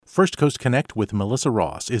First Coast Connect with Melissa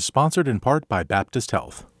Ross is sponsored in part by Baptist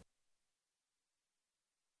Health.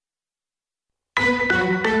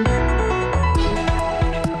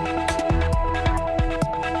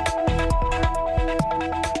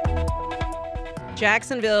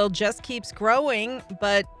 Jacksonville just keeps growing,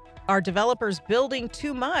 but are developers building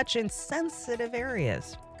too much in sensitive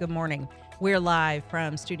areas? Good morning. We're live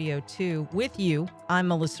from Studio 2 with you. I'm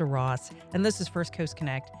Melissa Ross, and this is First Coast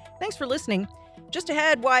Connect. Thanks for listening. Just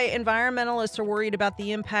ahead, why environmentalists are worried about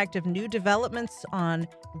the impact of new developments on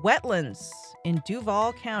wetlands in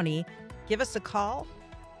Duval County. Give us a call.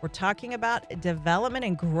 We're talking about development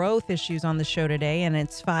and growth issues on the show today, and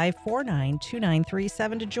it's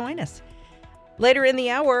 549-2937 to join us. Later in the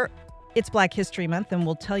hour, it's Black History Month, and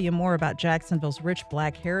we'll tell you more about Jacksonville's rich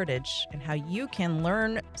Black heritage and how you can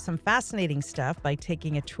learn some fascinating stuff by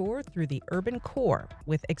taking a tour through the urban core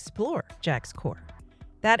with Explore Jax Core.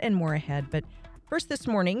 That and more ahead, but first this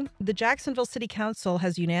morning, the Jacksonville City Council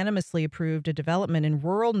has unanimously approved a development in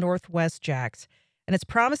rural Northwest Jax, and it's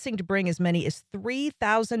promising to bring as many as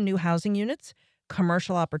 3,000 new housing units,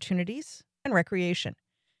 commercial opportunities, and recreation.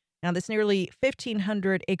 Now, this nearly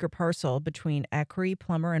 1,500-acre parcel between Acree,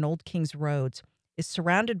 Plummer, and Old Kings Roads is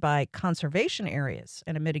surrounded by conservation areas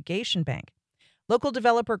and a mitigation bank. Local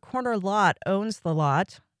developer Corner Lot owns the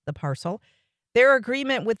parcel. Their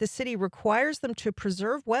agreement with the city requires them to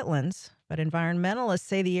preserve wetlands, but environmentalists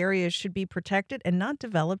say the area should be protected and not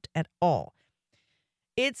developed at all.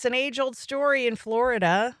 It's an age-old story in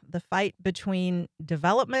Florida, the fight between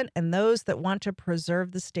development and those that want to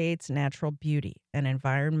preserve the state's natural beauty and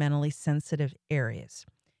environmentally sensitive areas.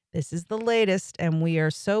 This is the latest, and we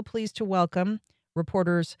are so pleased to welcome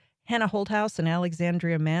reporters Hannah Holthouse and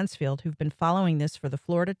Alexandria Mansfield, who've been following this for the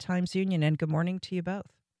Florida Times-Union, and good morning to you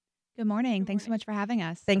both. Good morning. Thanks so much for having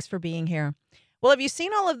us. Thanks for being here. Well, have you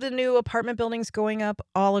seen all of the new apartment buildings going up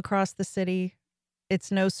all across the city? It's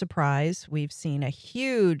no surprise. We've seen a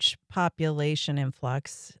huge population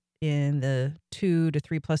influx in the 2 to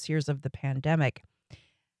 3+ years of the pandemic.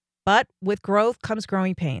 But with growth comes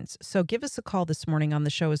growing pains. So give us a call this morning on the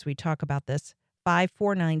show as we talk about this.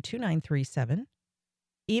 549-2937.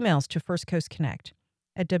 Emails to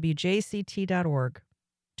firstcoastconnect@wjct.org.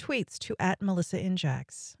 Tweets to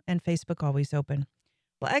 @MelissaInJax. And Facebook always open.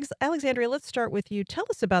 Well, Alexandria, let's start with you. Tell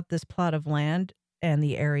us about this plot of land and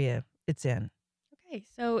the area it's in. Okay,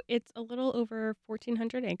 so it's a little over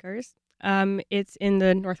 1,400 acres. It's in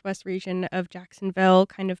the northwest region of Jacksonville,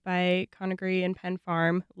 kind of by Conagry and Penn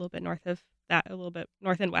Farm, a little bit north of that, a little bit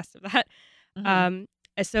north and west of that. Mm-hmm.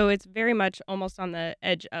 So it's very much almost on the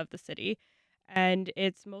edge of the city, and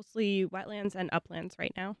it's mostly wetlands and uplands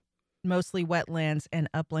right now. Mostly wetlands and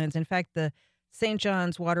uplands. In fact, the St.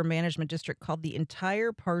 John's Water Management District called the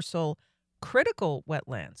entire parcel critical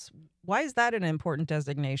wetlands. Why is that an important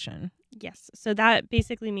designation? Yes. So that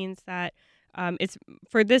basically means that it's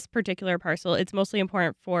for this particular parcel, it's mostly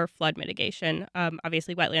important for flood mitigation.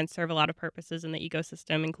 Obviously, wetlands serve a lot of purposes in the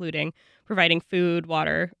ecosystem, including providing food,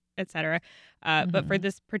 water, etc. But for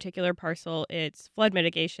this particular parcel, it's flood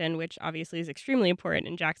mitigation, which obviously is extremely important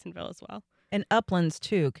in Jacksonville as well. And uplands,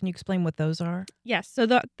 too. Can you explain what those are? Yes. So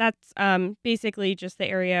that's basically just the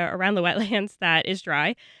area around the wetlands that is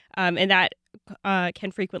dry, and that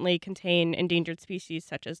can frequently contain endangered species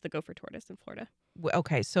such as the gopher tortoise in Florida.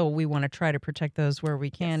 Okay, so we want to try to protect those where we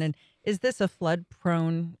can. Yes. And is this a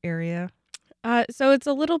flood-prone area? So it's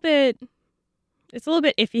a little bit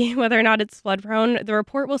iffy whether or not it's flood-prone. The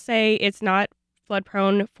report will say it's not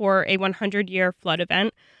flood-prone for a 100-year flood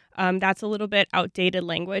event. That's a little bit outdated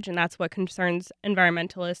language, and that's what concerns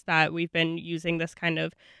environmentalists, that we've been using this kind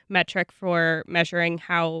of metric for measuring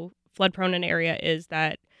how flood-prone an area is.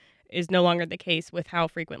 That is no longer the case with how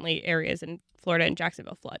frequently areas in Florida and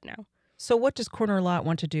Jacksonville flood now. So what does Corner Lot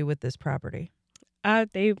want to do with this property?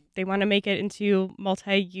 They want to make it into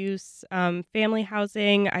multi-use family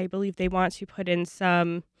housing. I believe they want to put in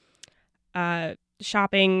some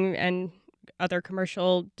shopping and other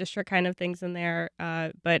commercial district kind of things in there.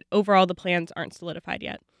 But overall, the plans aren't solidified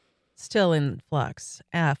yet. Still in flux.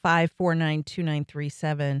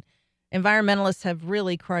 549-2937. Environmentalists have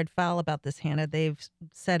really cried foul about this, Hannah. They've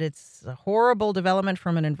said it's a horrible development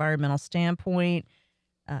from an environmental standpoint.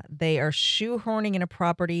 They are shoehorning in a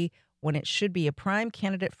property when it should be a prime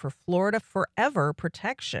candidate for Florida Forever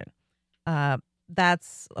protection.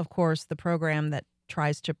 That's, of course, the program that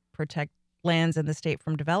tries to protect lands in the state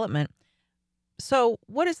from development. So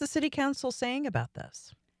what is the city council saying about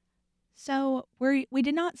this? So we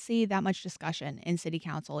did not see that much discussion in City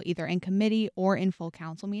Council, either in committee or in full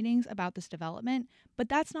council meetings about this development, but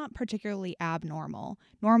that's not particularly abnormal.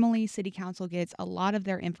 Normally, City Council gets a lot of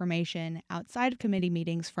their information outside of committee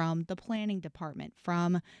meetings from the planning department,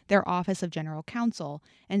 from their Office of General Counsel.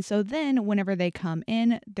 And so then whenever they come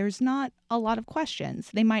in, there's not a lot of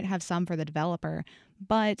questions. They might have some for the developer,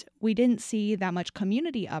 but we didn't see that much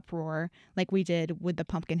community uproar like we did with the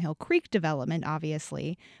Pumpkin Hill Creek development,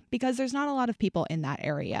 obviously, because there's not a lot of people in that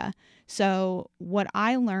area. So what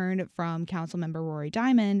I learned from Councilmember Rory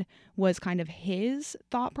Diamond was kind of his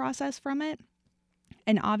thought process from it.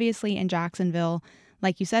 And obviously in Jacksonville,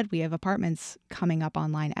 like you said, we have apartments coming up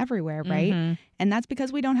online everywhere, right? Mhm. And that's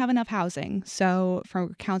because we don't have enough housing. So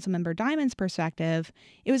from Councilmember Diamond's perspective,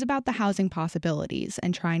 it was about the housing possibilities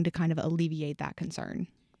and trying to kind of alleviate that concern.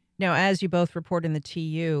 Now, as you both report in the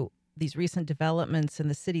TU, these recent developments in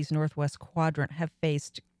the city's northwest quadrant have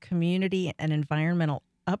faced community and environmental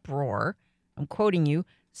uproar. I'm quoting you,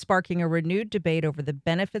 sparking a renewed debate over the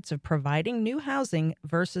benefits of providing new housing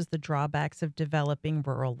versus the drawbacks of developing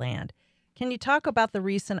rural land. Can you talk about the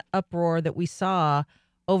recent uproar that we saw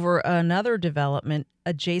over another development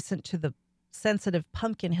adjacent to the sensitive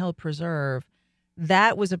Pumpkin Hill Preserve?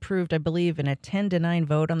 That was approved, I believe, in a 10-9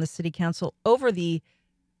 vote on the city council over the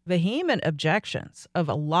vehement objections of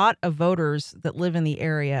a lot of voters that live in the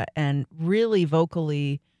area, and really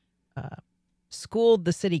vocally schooled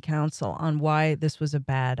the city council on why this was a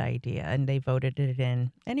bad idea, and they voted it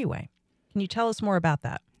in anyway. Can you tell us more about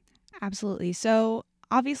that? Absolutely. So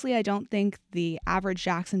obviously, I don't think the average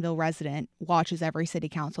Jacksonville resident watches every city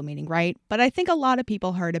council meeting, right? But I think a lot of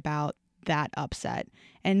people heard about that upset.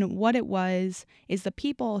 And what it was is the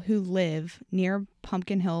people who live near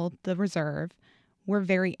Pumpkin Hill, the reserve, were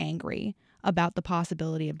very angry about the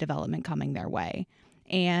possibility of development coming their way.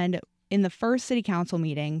 And in the first city council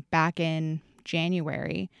meeting back in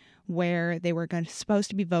January, where they were supposed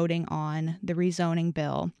to be voting on the rezoning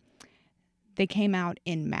bill, they came out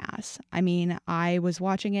en masse. I mean, I was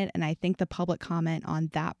watching it, and I think the public comment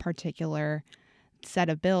on that particular set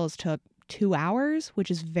of bills took 2 hours,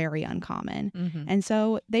 which is very uncommon. Mm-hmm. And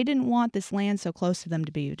so they didn't want this land so close to them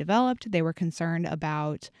to be developed. They were concerned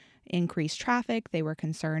about increased traffic. They were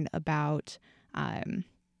concerned about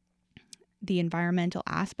the environmental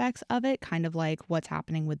aspects of it, kind of like what's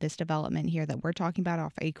happening with this development here that we're talking about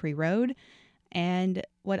off Acre Road. And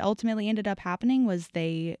what ultimately ended up happening was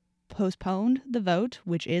they postponed the vote,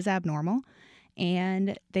 which is abnormal,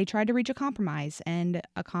 and they tried to reach a compromise, and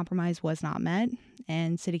a compromise was not met,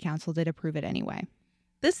 and city council did approve it anyway.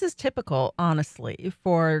 This is typical, honestly,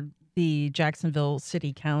 for the Jacksonville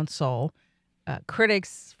City Council.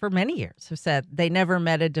 Critics for many years have said they never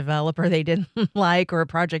met a developer they didn't like or a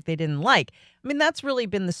project they didn't like. I mean, that's really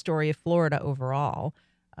been the story of Florida overall.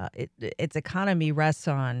 Its economy rests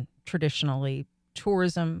on traditionally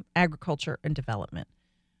tourism, agriculture, and development.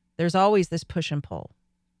 There's always this push and pull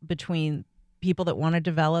between people that want to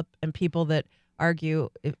develop and people that argue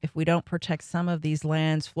if we don't protect some of these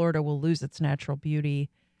lands, Florida will lose its natural beauty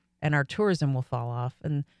and our tourism will fall off.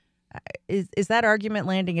 And is that argument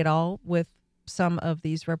landing at all with some of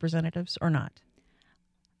these representatives or not?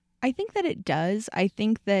 I think that it does. I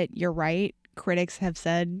think that you're right. Critics have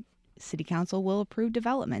said city council will approve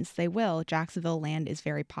developments. They will. Jacksonville land is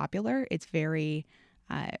very popular. It's very,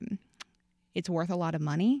 it's worth a lot of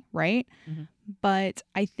money, right? Mm-hmm. But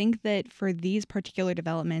I think that for these particular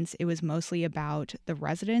developments, it was mostly about the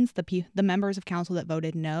residents, the members of council that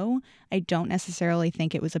voted no. I don't necessarily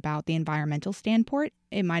think it was about the environmental standpoint.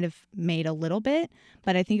 It might have made a little bit,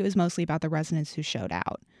 but I think it was mostly about the residents who showed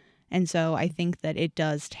out. And so I think that it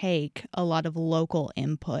does take a lot of local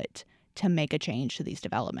input to make a change to these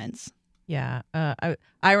developments. Yeah.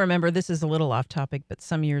 I remember, this is a little off topic, but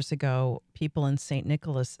some years ago, people in St.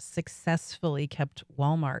 Nicholas successfully kept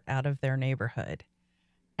Walmart out of their neighborhood.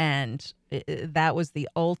 And that was the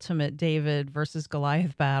ultimate David versus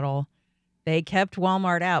Goliath battle. They kept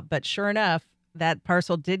Walmart out, but sure enough, that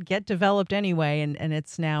parcel did get developed anyway, and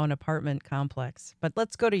it's now an apartment complex. But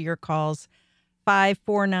let's go to your calls.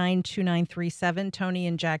 549-2937, Tony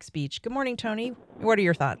in Jack's Beach. Good morning, Tony. What are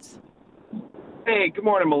your thoughts? Hey, good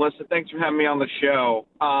morning, Melissa. Thanks for having me on the show.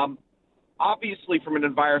 Obviously, from an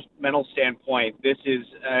environmental standpoint, this is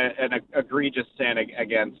an egregious sin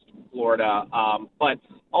against Florida. But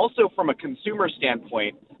also from a consumer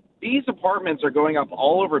standpoint, these apartments are going up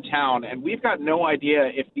all over town, and we've got no idea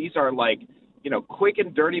if these are like quick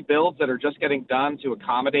and dirty builds that are just getting done to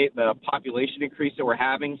accommodate the population increase that we're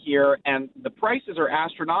having here, and the prices are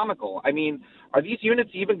astronomical. I mean, are these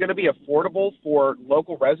units even going to be affordable for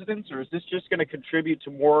local residents, or is this just going to contribute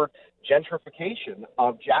to more gentrification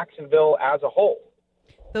of Jacksonville as a whole?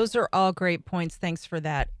 Those are all great points. Thanks for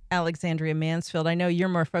that, Alexandria Mansfield. I know you're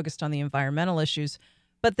more focused on the environmental issues,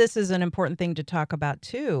 but this is an important thing to talk about,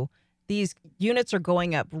 too. These units are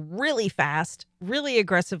going up really fast, really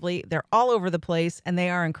aggressively. They're all over the place, and they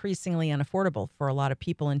are increasingly unaffordable for a lot of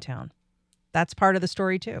people in town. That's part of the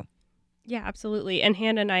story, too. Yeah, absolutely. And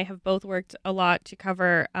Hannah and I have both worked a lot to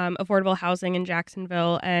cover affordable housing in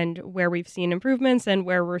Jacksonville and where we've seen improvements and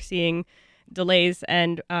where we're seeing delays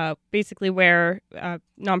and basically where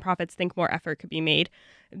nonprofits think more effort could be made.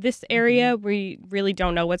 This area, we really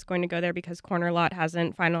don't know what's going to go there because Corner Lot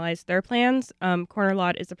hasn't finalized their plans. Corner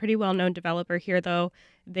Lot is a pretty well-known developer here, though.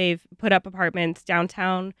 They've put up apartments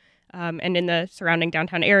downtown and in the surrounding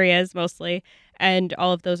downtown areas mostly, and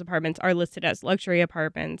all of those apartments are listed as luxury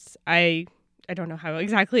apartments. I don't know how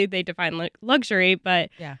exactly they define luxury,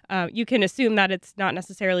 but you can assume that it's not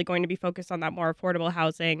necessarily going to be focused on that more affordable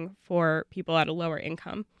housing for people at a lower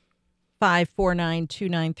income.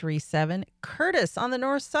 549-2937. Curtis on the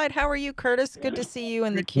north side. How are you, Curtis? Good to see you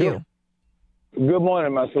in the queue. Good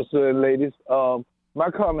morning, my sister and ladies.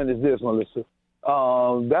 My comment is this, Melissa.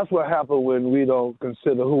 That's what happens when we don't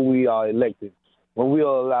consider who we are elected. When we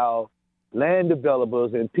allow land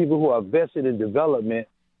developers and people who are vested in development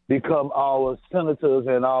become our senators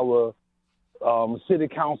and our city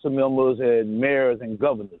council members and mayors and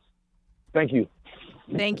governors. Thank you.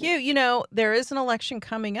 Thank you. You know, there is an election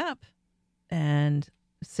coming up, and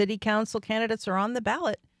city council candidates are on the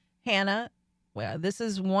ballot. Hannah, well, this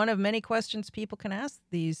is one of many questions people can ask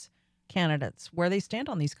these candidates, where they stand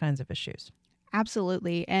on these kinds of issues.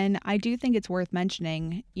 Absolutely. And I do think it's worth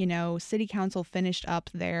mentioning, city council finished up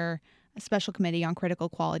their special committee on critical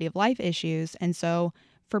quality of life issues. And so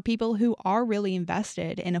for people who are really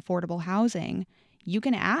invested in affordable housing, you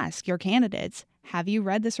can ask your candidates, have you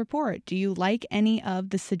read this report? Do you like any of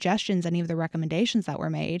the suggestions, any of the recommendations that were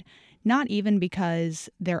made? Not even because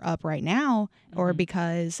they're up right now or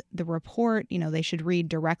because the report, they should read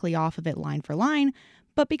directly off of it line for line,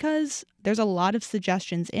 but because there's a lot of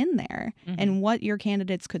suggestions in there and what your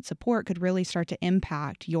candidates could support could really start to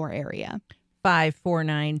impact your area.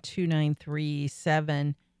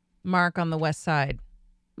 549-2937. Mark on the west side.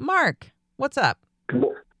 Mark, what's up?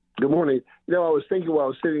 Good morning. I was thinking while I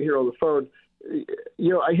was sitting here on the phone,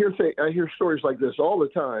 I hear stories like this all the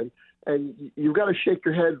time, and you've got to shake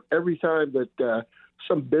your head every time that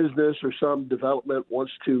some business or some development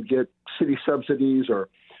wants to get city subsidies or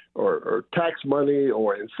tax money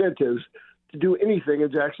or incentives to do anything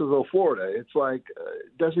in Jacksonville, Florida. It's like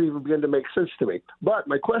it doesn't even begin to make sense to me. But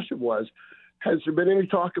my question was, has there been any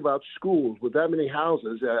talk about schools with that many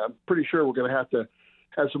houses? I'm pretty sure we're going to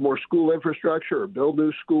have some more school infrastructure or build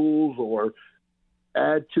new schools or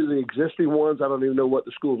add to the existing ones. I don't even know what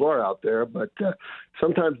the schools are out there, but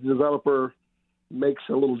sometimes the developer makes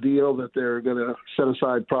a little deal that they're going to set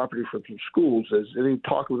aside property for some schools. Is any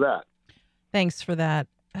talk of that? Thanks for that.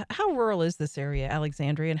 How rural is this area,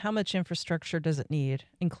 Alexandria, and how much infrastructure does it need,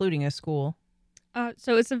 including a school?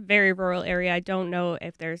 So it's a very rural area. I don't know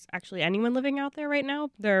if there's actually anyone living out there right now.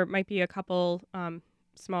 There might be a couple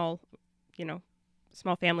small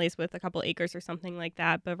families with a couple acres or something like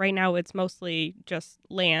that. But right now it's mostly just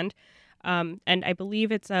land. And I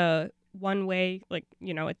believe it's a one-way, a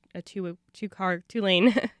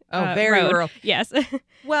two-lane very road. rural. Yes.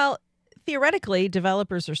 Well, theoretically,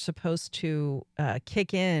 developers are supposed to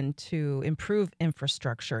kick in to improve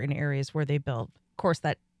infrastructure in areas where they build. Of course,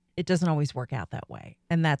 that it doesn't always work out that way,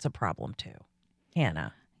 and that's a problem too.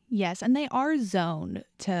 Hannah. Yes, and they are zoned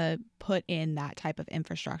to put in that type of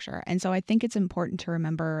infrastructure. And so I think it's important to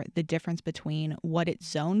remember the difference between what it's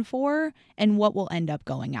zoned for and what will end up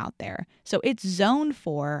going out there. So it's zoned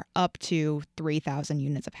for up to 3,000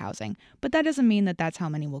 units of housing, but that doesn't mean that that's how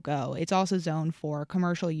many will go. It's also zoned for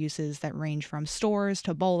commercial uses that range from stores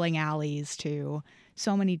to bowling alleys to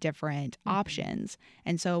so many different options.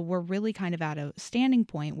 And so we're really kind of at a standing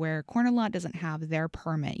point where Corner Lot doesn't have their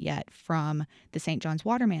permit yet from the St. John's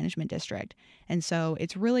Water Management District. And so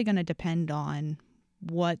it's really going to depend on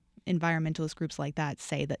what environmentalist groups like that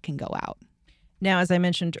say that can go out. Now, as I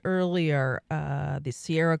mentioned earlier, the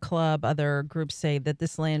Sierra Club, other groups say that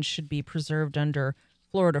this land should be preserved under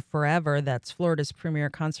Florida Forever. That's Florida's premier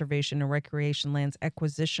conservation and recreation lands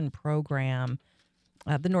acquisition program.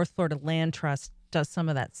 The North Florida Land Trust does some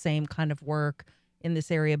of that same kind of work in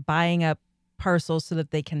this area, buying up parcels so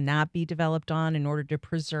that they cannot be developed on in order to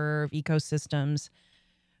preserve ecosystems.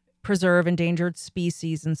 preserve endangered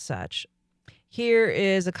species and such. Here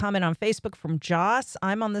is a comment on Facebook from Joss.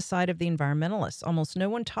 I'm on the side of the environmentalists. Almost no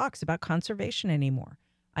one talks about conservation anymore.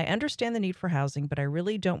 I understand the need for housing, but I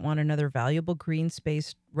really don't want another valuable green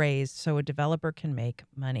space raised so a developer can make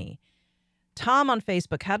money. Tom on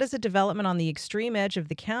Facebook, how does a development on the extreme edge of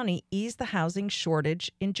the county ease the housing shortage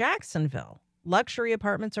in Jacksonville? Luxury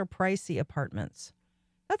apartments or pricey apartments?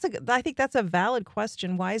 I think that's a valid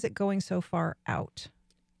question. Why is it going so far out?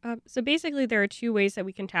 So basically, there are two ways that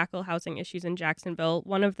we can tackle housing issues in Jacksonville.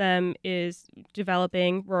 One of them is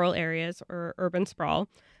developing rural areas or urban sprawl,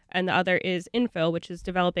 and the other is infill, which is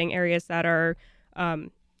developing areas that are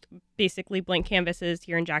basically blank canvases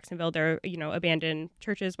here in Jacksonville. They're, abandoned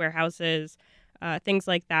churches, warehouses, things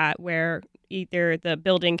like that, where either the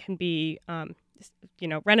building can be,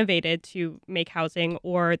 renovated to make housing,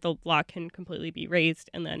 or the lot can completely be raised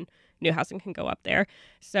and then new housing can go up there.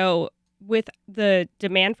 So with the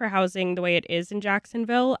demand for housing the way it is in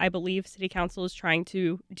Jacksonville, I believe City Council is trying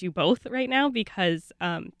to do both right now because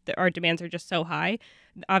our demands are just so high.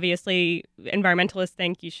 Obviously, environmentalists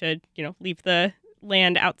think you should, leave the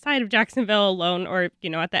land outside of Jacksonville alone, or,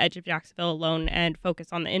 at the edge of Jacksonville alone, and focus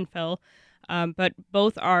on the infill. But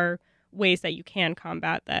both are ways that you can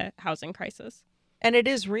combat the housing crisis. And it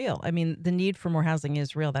is real. I mean, the need for more housing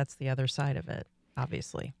is real. That's the other side of it,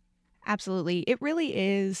 obviously. Absolutely. It really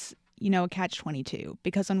is, a catch-22,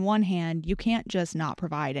 because on one hand, you can't just not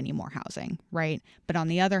provide any more housing, right? But on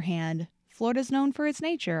the other hand, Florida's known for its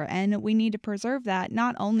nature, and we need to preserve that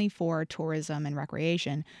not only for tourism and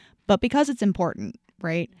recreation, but because it's important,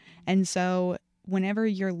 right? And so whenever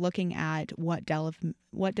you're looking at what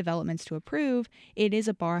developments to approve, it is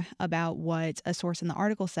about what a source in the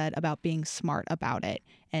article said about being smart about it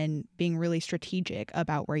and being really strategic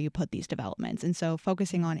about where you put these developments. And so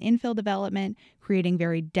focusing on infill development, creating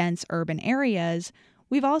very dense urban areas,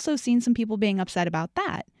 we've also seen some people being upset about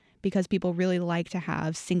that because people really like to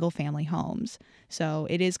have single family homes. So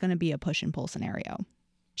it is going to be a push and pull scenario.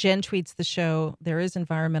 Jen tweets the show, there is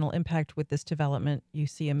environmental impact with this development. You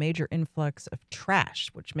see a major influx of trash,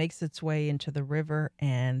 which makes its way into the river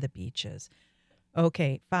and the beaches.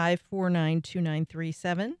 Okay,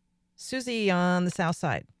 5492937. Susie on the south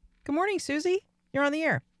side. Good morning, Susie. You're on the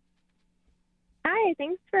air. Hi,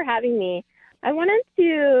 thanks for having me. I wanted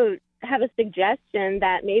to have a suggestion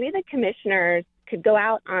that maybe the commissioners could go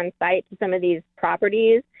out on site to some of these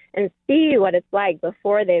properties and see what it's like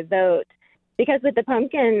before they vote. Because with the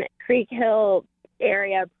Pumpkin Creek Hill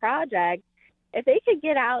area project, if they could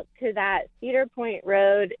get out to that Cedar Point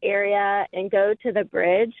Road area and go to the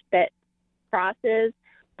bridge that crosses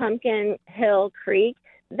Pumpkin Hill Creek,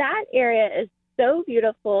 that area is so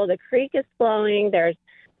beautiful. The creek is flowing. There's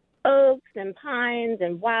oaks and pines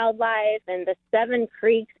and wildlife and the Seven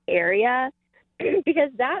Creeks area,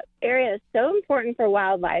 because that area is so important for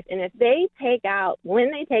wildlife. And if they when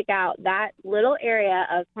they take out that little area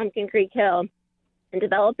of Pumpkin Creek Hill and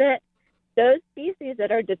develop it, those species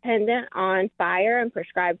that are dependent on fire and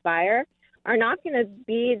prescribed fire are not going to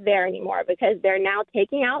be there anymore, because they're now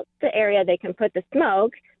taking out the area they can put the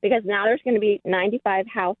smoke, because now there's going to be 95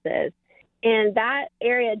 houses. And that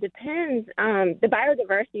area depends, the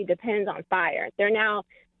biodiversity depends on fire. They're now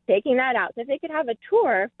taking that out. So if they could have a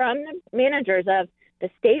tour from the managers of the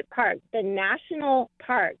state park, the national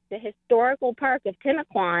park, the historical park of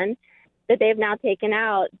Timaquan that they've now taken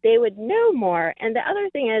out, they would know more. And the other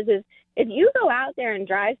thing is if you go out there and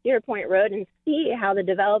drive Cedar Point Road and see how the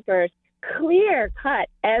developers clear cut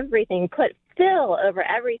everything, put fill over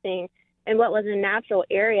everything in what was a natural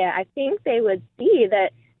area, I think they would see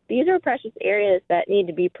that these are precious areas that need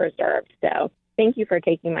to be preserved. So thank you for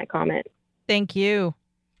taking my comment. Thank you.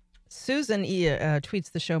 Susan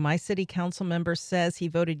tweets the show, my city council member says he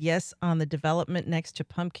voted yes on the development next to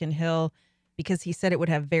Pumpkin Hill because he said it would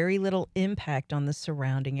have very little impact on the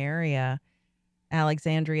surrounding area.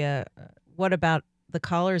 Alexandria, what about the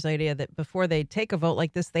caller's idea that before they take a vote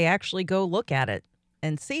like this, they actually go look at it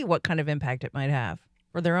and see what kind of impact it might have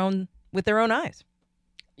with their own eyes?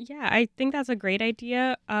 Yeah, I think that's a great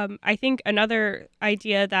idea. I think another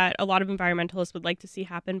idea that a lot of environmentalists would like to see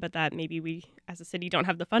happen, but that maybe we as a city don't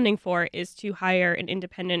have the funding for, is to hire an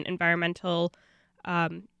independent environmental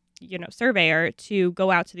surveyor to go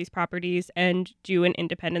out to these properties and do an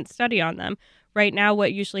independent study on them. Right now,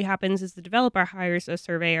 what usually happens is the developer hires a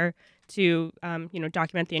surveyor to,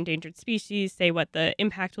 document the endangered species, say what the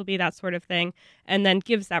impact will be, that sort of thing, and then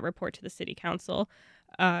gives that report to the city council.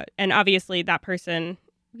 And obviously that person,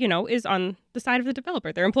 is on the side of the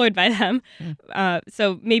developer. They're employed by them.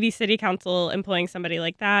 So maybe city council employing somebody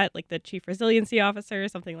like that, like the chief resiliency officer or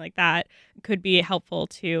something like that, could be helpful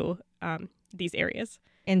to these areas.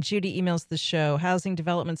 And Judy emails the show, housing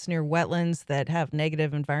developments near wetlands that have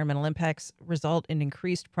negative environmental impacts result in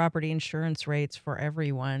increased property insurance rates for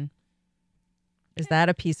everyone. Is that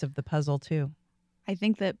a piece of the puzzle too? I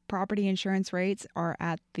think that property insurance rates are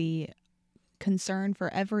at the concern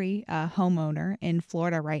for every homeowner in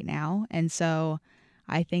Florida right now. And so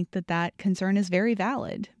I think that concern is very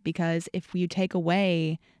valid, because if you take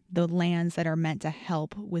away the lands that are meant to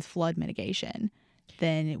help with flood mitigation,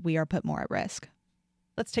 then we are put more at risk.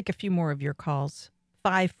 Let's take a few more of your calls.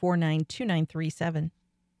 549-2937.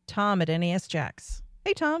 Tom at NAS Jax.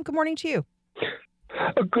 Hey, Tom. Good morning to you.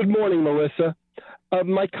 Good morning, Melissa.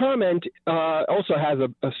 My comment also has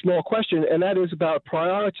a small question, and that is about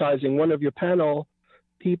prioritizing. One of your panel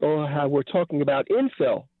people were talking about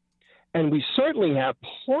infill, and we certainly have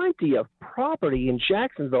plenty of property in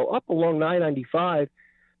Jacksonville up along 995.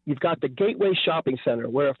 You've got the Gateway Shopping Center,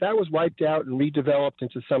 where if that was wiped out and redeveloped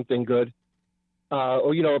into something good,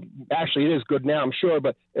 actually it is good now, I'm sure,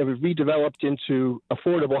 but it was redeveloped into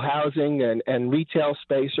affordable housing and retail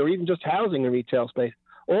space, or even just housing and retail space.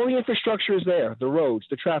 All the infrastructure is there: the roads,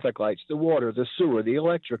 the traffic lights, the water, the sewer, the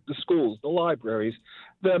electric, the schools, the libraries,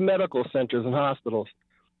 the medical centers and hospitals.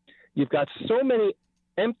 You've got so many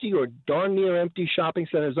empty or darn near empty shopping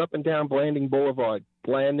centers up and down Blanding Boulevard.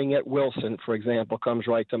 Blanding at Wilson, for example, comes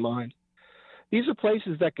right to mind. These are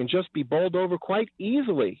places that can just be bowled over quite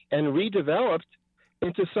easily and redeveloped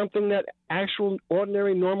into something that actual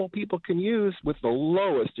ordinary normal people can use with the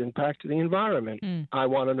lowest impact to the environment. I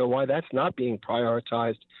want to know why that's not being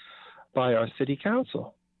prioritized by our city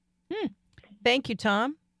council. Thank you,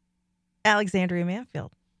 Tom. Alexandria Manfield.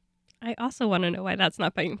 I also want to know why that's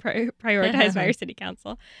not being prioritized by our city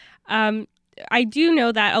council. I do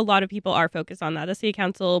know that a lot of people are focused on that. The city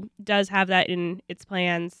council does have that in its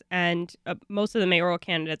plans, and most of the mayoral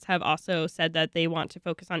candidates have also said that they want to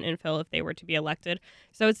focus on infill if they were to be elected.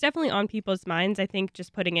 So it's definitely on people's minds. I think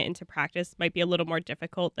just putting it into practice might be a little more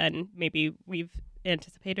difficult than maybe we've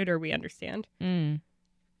anticipated or we understand.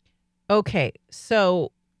 Okay,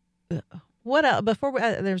 so what else? Before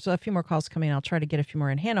there's a few more calls coming, I'll try to get a few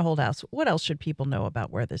more in. Hannah Holdhouse, what else should people know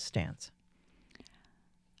about where this stands?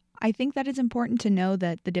 I think that it's important to know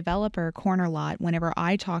that the developer Corner Lot, whenever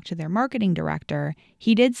I talked to their marketing director,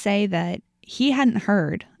 he did say that he hadn't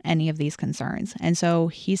heard any of these concerns. And so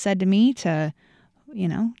he said to me to,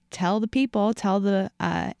 tell the people,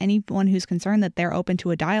 anyone who's concerned that they're open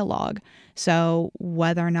to a dialogue. So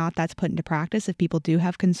whether or not that's put into practice, if people do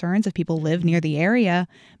have concerns, if people live near the area,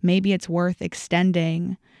 maybe it's worth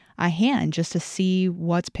extending a hand just to see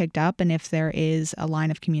what's picked up and if there is a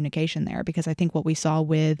line of communication there. Because I think what we saw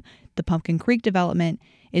with the Pumpkin Creek development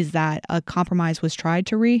is that a compromise was tried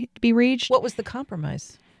to be reached. What was the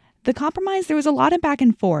compromise? The compromise, there was a lot of back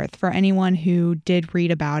and forth for anyone who did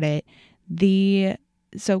read about it.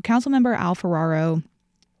 So Councilmember Al Ferraro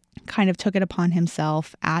kind of took it upon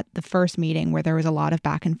himself at the first meeting where there was a lot of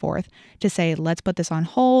back and forth to say, let's put this on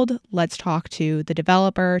hold. Let's talk to the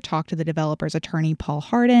developer, talk to the developer's attorney, Paul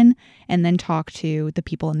Hardin, and then talk to the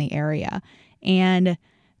people in the area. And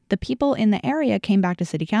the people in the area came back to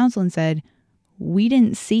city council and said, we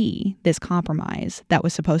didn't see this compromise that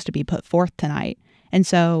was supposed to be put forth tonight. And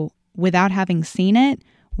so without having seen it,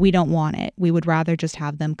 we don't want it. We would rather just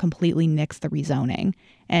have them completely nix the rezoning.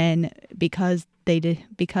 And because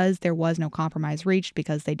there was no compromise reached,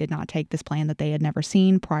 because they did not take this plan that they had never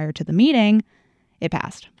seen prior to the meeting, it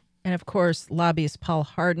passed. And of course, lobbyist Paul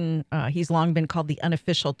Hardin, he's long been called the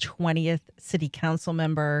unofficial 20th city council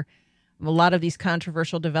member. A lot of these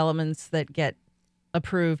controversial developments that get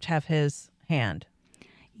approved have his hand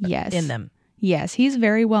in them. Yes, he's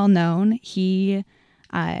very well known.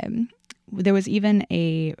 There was even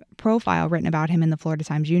a profile written about him in the Florida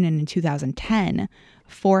Times-Union in 2010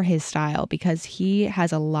 for his style, because he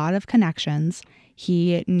has a lot of connections.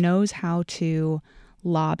 He knows how to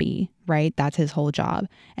lobby, right? That's his whole job.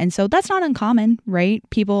 And so that's not uncommon, right?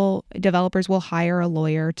 Developers will hire a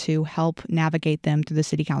lawyer to help navigate them through the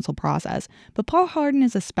city council process. But Paul Hardin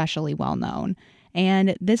is especially well known.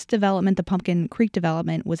 And this development, the Pumpkin Creek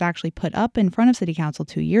development, was actually put up in front of city council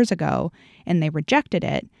 2 years ago, and they rejected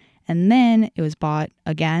it. And then it was bought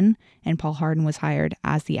again, and Paul Hardin was hired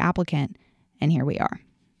as the applicant, and here we are.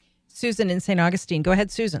 Susan in St. Augustine. Go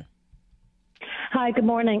ahead, Susan. Hi, good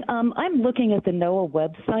morning. I'm looking at the NOAA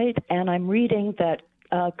website, and I'm reading that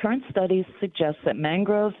current studies suggest that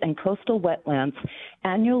mangroves and coastal wetlands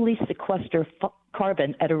annually sequester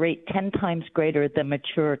carbon at a rate 10 times greater than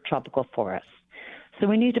mature tropical forests. So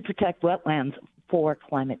we need to protect wetlands for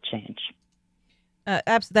climate change.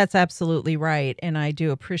 That's absolutely right, and I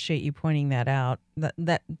do appreciate you pointing that out.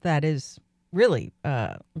 That is really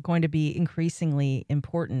going to be increasingly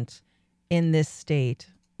important in this state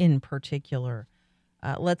in particular.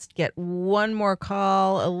 Let's get one more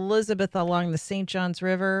call. Elizabeth along the St. Johns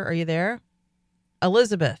River. Are you there?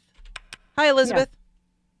 Elizabeth. Hi, Elizabeth. Yes.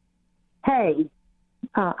 Hey,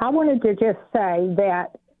 I wanted to just say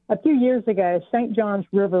that a few years ago, St. Johns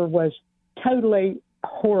River was totally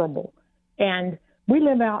horrible. And we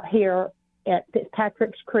live out here at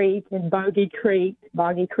Fitzpatrick's Creek and Boggy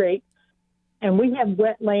Creek, and we have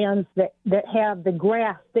wetlands that have the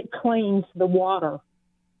grass that cleans the water.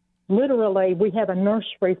 Literally, we have a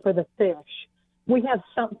nursery for the fish. We have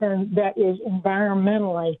something that is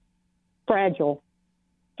environmentally fragile,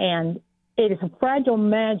 and it is a fragile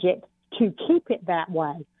magic to keep it that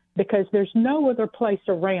way because there's no other place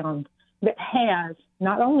around that has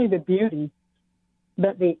not only the beauty,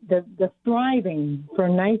 but the thriving for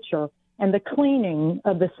nature and the cleaning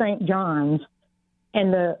of the St. Johns.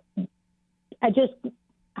 And I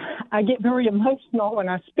get very emotional when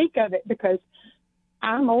I speak of it because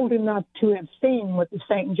I'm old enough to have seen what the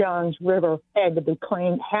St. Johns River had to be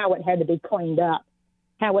cleaned, how it had to be cleaned up,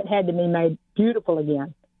 how it had to be made beautiful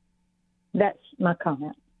again. That's my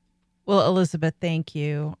comment. Well, Elizabeth, thank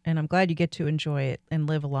you. And I'm glad you get to enjoy it and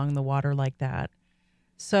live along the water like that.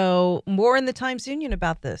 So more in the Times-Union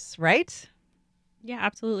about this, right? Yeah,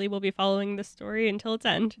 absolutely. We'll be following this story until its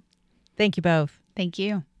end. Thank you both. Thank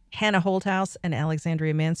you. Hannah Holthouse and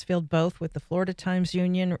Alexandria Mansfield, both with the Florida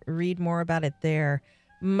Times-Union. Read more about it there.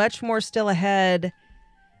 Much more still ahead.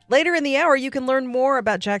 Later in the hour, you can learn more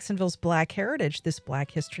about Jacksonville's Black Heritage this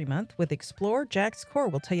Black History Month with Explore Jack's Core.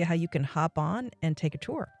 We'll tell you how you can hop on and take a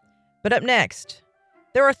tour. But up next,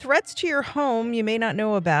 there are threats to your home you may not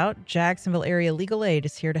know about. Jacksonville Area Legal Aid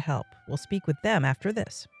is here to help. We'll speak with them after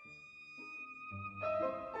this.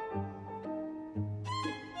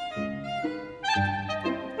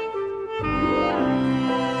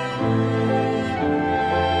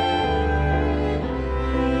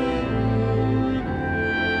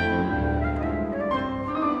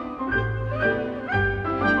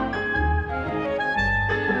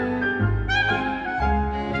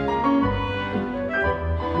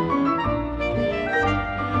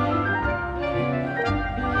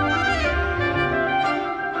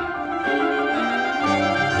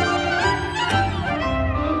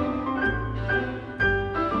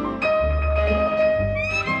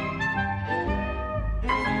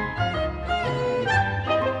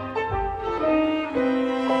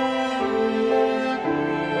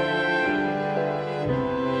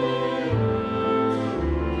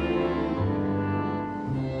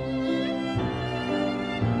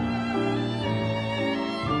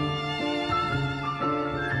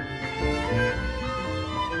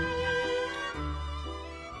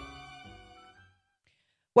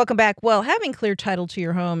 Welcome back. Well, having clear title to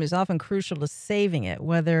your home is often crucial to saving it,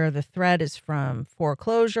 whether the threat is from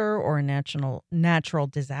foreclosure or a natural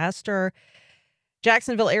disaster.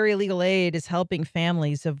 Jacksonville Area Legal Aid is helping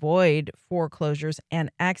families avoid foreclosures and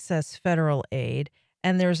access federal aid.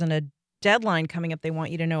 And there's a deadline coming up they want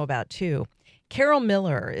you to know about, too. Carol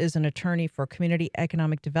Miller is an attorney for community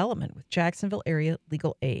economic development with Jacksonville Area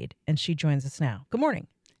Legal Aid, and she joins us now. Good morning.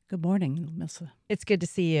 Good morning, Melissa. It's good to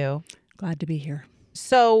see you. Glad to be here.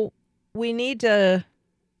 So we need to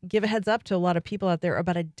give a heads up to a lot of people out there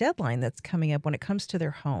about a deadline that's coming up when it comes to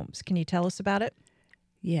their homes. Can you tell us about it?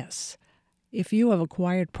 Yes. If you have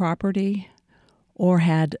acquired property or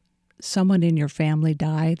had someone in your family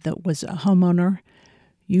die that was a homeowner,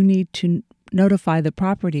 you need to notify the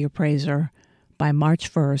property appraiser by March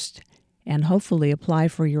 1st and hopefully apply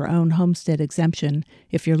for your own homestead exemption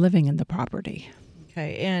if you're living in the property.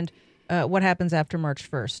 Okay. And what happens after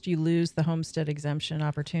March 1st? You lose the homestead exemption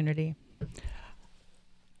opportunity?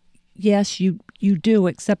 Yes, you do,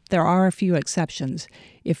 except there are a few exceptions.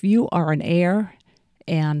 If you are an heir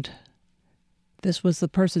and this was the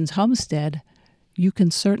person's homestead, you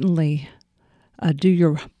can certainly do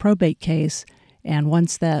your probate case, and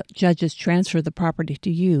once the judges transfer the property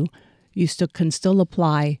to you, you can still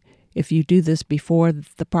apply if you do this before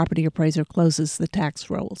the property appraiser closes the tax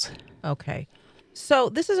rolls. Okay. So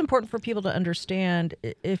this is important for people to understand.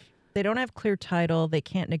 If they don't have clear title, they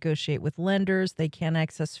can't negotiate with lenders, they can't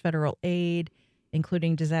access federal aid,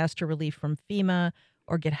 including disaster relief from FEMA,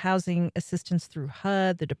 or get housing assistance through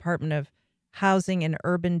HUD, the Department of Housing and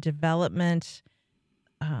Urban Development.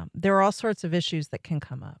 There are all sorts of issues that can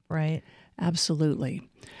come up, right? Absolutely.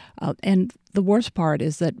 And the worst part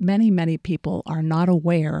is that many people are not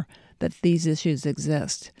aware that these issues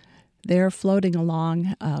exist. They're floating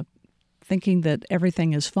along thinking that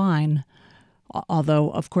everything is fine,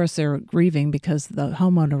 although, of course, they're grieving because the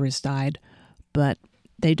homeowner has died. But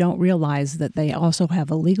they don't realize that they also have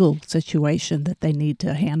a legal situation that they need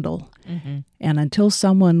to handle. Mm-hmm. And until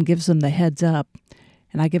someone gives them the heads up,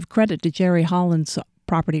 and I give credit to Jerry Holland's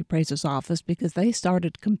property appraiser's office because they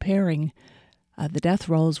started comparing the death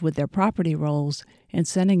rolls with their property rolls and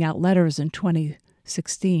sending out letters in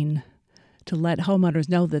 2016 to let homeowners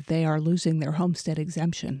know that they are losing their homestead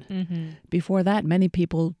exemption. Mm-hmm. Before that, many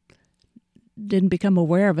people didn't become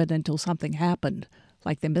aware of it until something happened,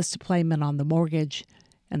 like they missed a payment on the mortgage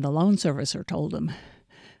and the loan servicer told them.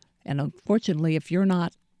 And unfortunately, if you're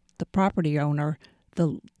not the property owner,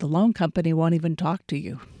 the loan company won't even talk to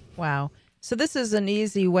you. Wow. So this is an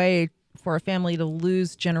easy way for a family to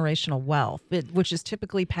lose generational wealth, which is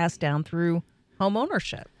typically passed down through home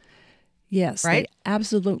ownership. Yes, right? They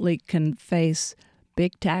absolutely can face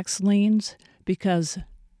big tax liens because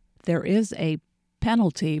there is a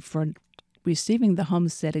penalty for receiving the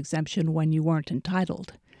homestead exemption when you weren't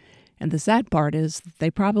entitled. And the sad part is they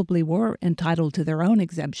probably were entitled to their own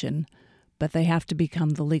exemption, but they have to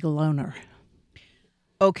become the legal owner.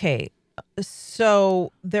 Okay,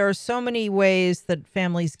 so there are so many ways that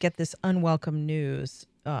families get this unwelcome news,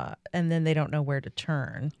 and then they don't know where to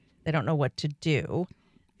turn. They don't know what to do.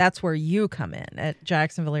 That's where you come in at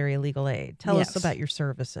Jacksonville Area Legal Aid. Tell us about your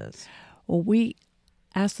services. Well, we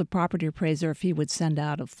asked the property appraiser if he would send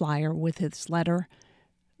out a flyer with his letter,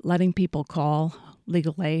 letting people call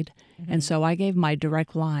legal aid. Mm-hmm. And so I gave my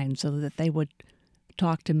direct line so that they would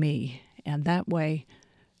talk to me. And that way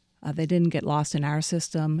they didn't get lost in our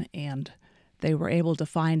system and they were able to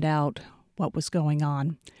find out what was going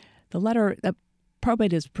on. The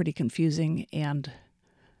probate is pretty confusing, and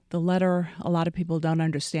the letter, a lot of people don't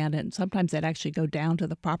understand it. And sometimes they'd actually go down to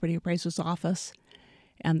the property appraiser's office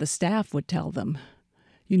and the staff would tell them,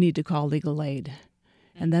 you need to call legal aid.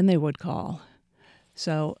 And then they would call.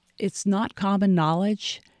 So it's not common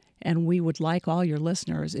knowledge, and we would like all your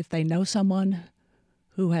listeners, if they know someone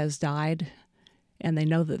who has died and they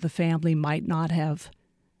know that the family might not have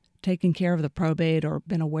taken care of the probate or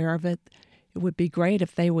been aware of it, it would be great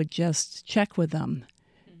if they would just check with them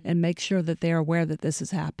and make sure that they're aware that this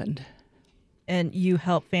has happened. And you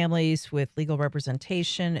help families with legal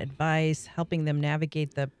representation, advice, helping them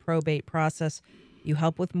navigate the probate process. You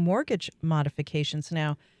help with mortgage modifications.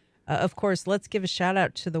 Now, of course, let's give a shout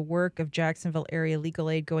out to the work of Jacksonville Area Legal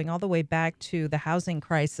Aid going all the way back to the housing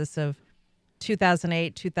crisis of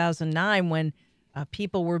 2008, 2009, when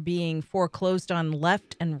people were being foreclosed on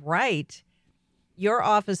left and right. Your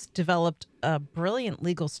office developed a brilliant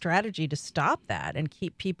legal strategy to stop that and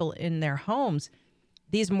keep people in their homes.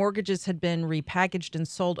 These mortgages had been repackaged and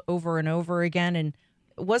sold over and over again. And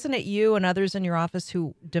wasn't it you and others in your office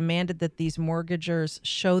who demanded that these mortgagors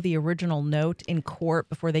show the original note in court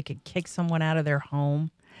before they could kick someone out of their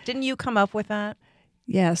home? Didn't you come up with that?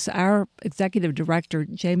 Yes, our executive director,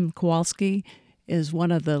 James Kowalski, is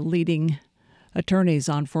one of the leading attorneys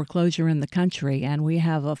on foreclosure in the country, and we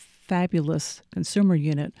have a fabulous consumer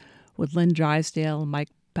unit with Lynn Drysdale, Mike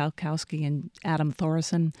Palkowski, and Adam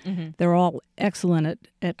Thorson. Mm-hmm. They're all excellent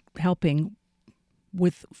at helping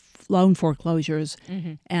with loan foreclosures,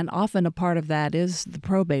 Mm-hmm. and often a part of that is the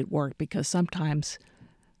probate work because sometimes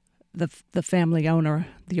the family owner,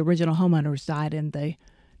 the original homeowners died, and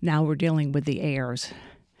now we're dealing with the heirs.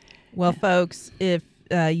 Well, folks, if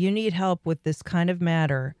you need help with this kind of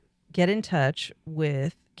matter, get in touch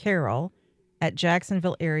with Carol at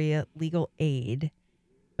Jacksonville Area Legal Aid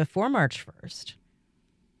before March 1st.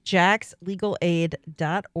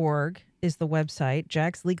 jaxlegalaid.org is the website,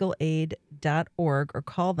 jaxlegalaid.org, or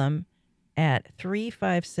call them at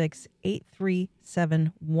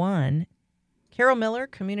 356-8371. Carol Miller,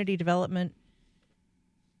 Community Development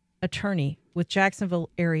Attorney with Jacksonville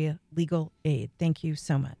Area Legal Aid. Thank you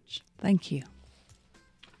so much. Thank you.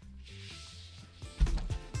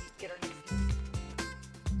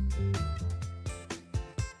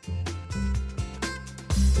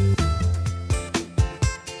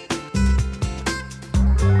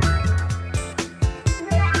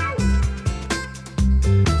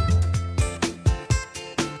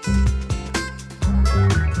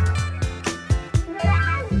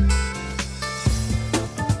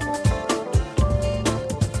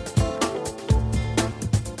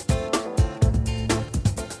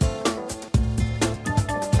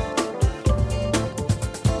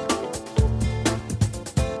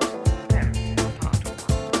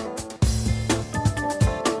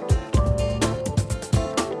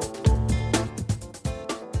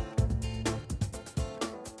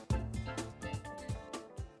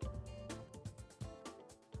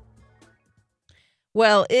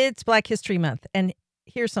 Well, it's Black History Month, and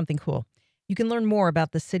here's something cool. You can learn more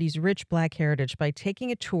about the city's rich Black heritage by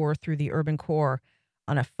taking a tour through the urban core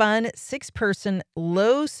on a fun 6-person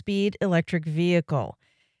low-speed electric vehicle.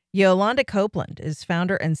 Yolanda Copeland is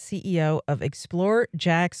founder and CEO of Explore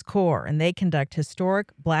Jack's Core, and they conduct historic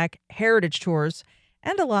Black heritage tours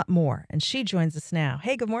and a lot more. And she joins us now.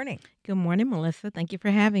 Hey, good morning. Good morning, Melissa. Thank you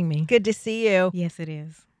for having me. Good to see you. Yes, it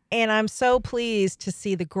is. And I'm so pleased to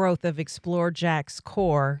see the growth of Explore Jack's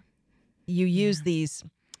Core. You use these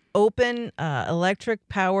open,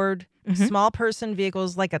 electric-powered, small-person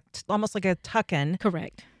vehicles, almost like a tuck-in.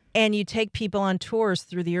 Correct. And you take people on tours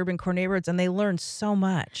through the urban core neighborhoods, and they learn so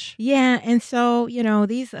much. Yeah, and so,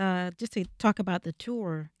 these, just to talk about the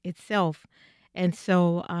tour itself, and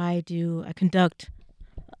so I conduct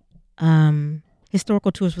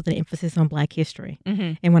historical tours with an emphasis on Black history.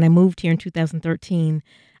 Mm-hmm. And when I moved here in 2013,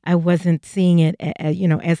 I wasn't seeing it,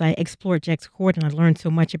 as I explored Jack's Core and I learned so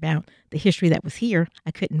much about the history that was here,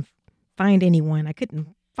 I couldn't find anyone. I couldn't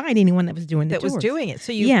find anyone that was doing the tours. Was doing it.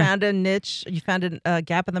 So you found a niche, you found a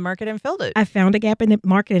gap in the market and filled it. I found a gap in the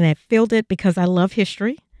market and I filled it because I love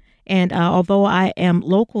history. And although I am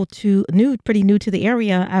pretty new to the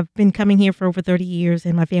area, I've been coming here for over 30 years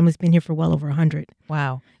and my family's been here for well over 100.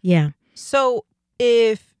 Wow. Yeah. So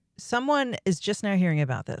if someone is just now hearing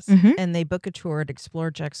about this and they book a tour at Explore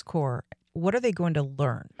Jack's Core, what are they going to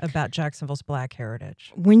learn about Jacksonville's Black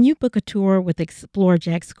heritage? When you book a tour with Explore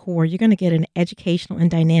Jack's Core, you're going to get an educational and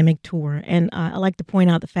dynamic tour. And I like to point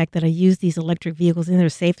out the fact that I use these electric vehicles and they're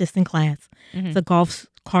safest in class. Mm-hmm. It's a golf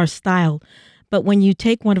car style. But when you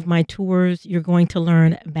take one of my tours, you're going to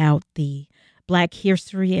learn about the Black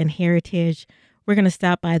history and heritage. We're going to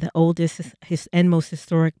stop by the oldest and most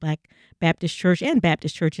historic Black Baptist church and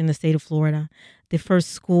Baptist church in the state of Florida, the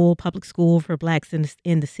first public school for Blacks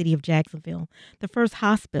in the city of Jacksonville, the first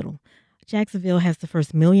hospital. Jacksonville has the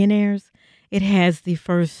first millionaires. It has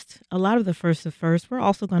a lot of the first of first. We're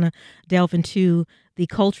also going to delve into the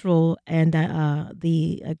cultural and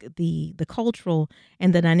the cultural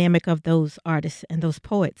and the dynamic of those artists and those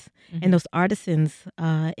poets and those artisans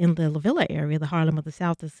in the La Villa area, the Harlem of the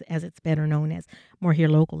South, as it's better known as, more here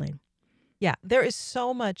locally. Yeah, there is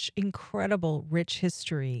so much incredible, rich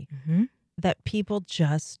history that people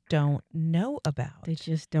just don't know about. They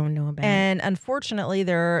just don't know about. And unfortunately,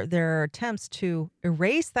 there are attempts to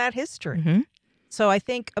erase that history. Mm-hmm. So I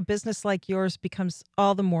think a business like yours becomes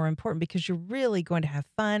all the more important because you're really going to have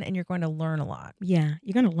fun and you're going to learn a lot. Yeah,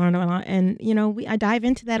 you're going to learn a lot. And, I dive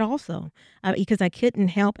into that also because I couldn't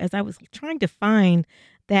help as I was trying to find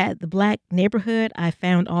that the Black neighborhood, I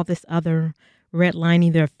found all this other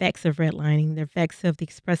redlining, the effects of redlining, the effects of the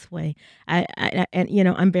expressway.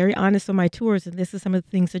 I'm very honest on my tours, and this is some of the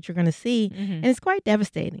things that you're going to see, and it's quite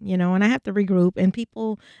devastating, and I have to regroup. And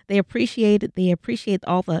people, they appreciate it. They appreciate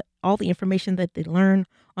all the information that they learn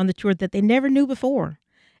on the tour that they never knew before.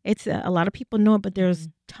 It's a lot of people know it, but there's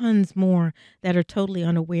tons more that are totally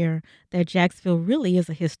unaware that Jacksonville really is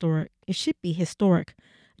it should be historic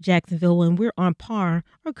Jacksonville, when we're on par,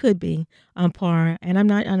 or could be on par, and I'm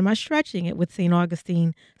not stretching it, with St.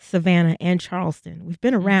 Augustine, Savannah, and Charleston. We've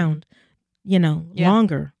been around,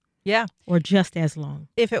 longer. Yeah. Or just as long.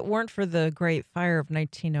 If it weren't for the Great Fire of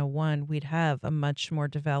 1901, we'd have a much more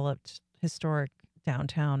developed historic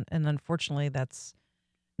downtown, and unfortunately that's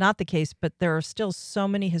not the case, but there are still so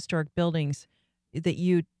many historic buildings that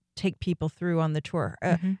you take people through on the tour.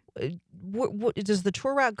 Does the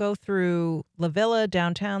tour route go through La Villa,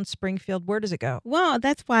 downtown, Springfield? Where does it go? Well,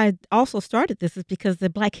 that's why I also started this, is because the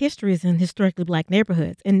Black history is in historically Black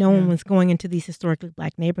neighborhoods, and no one was going into these historically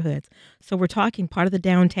Black neighborhoods. So we're talking part of the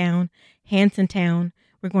downtown, Hansontown.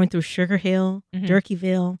 We're going through Sugar Hill,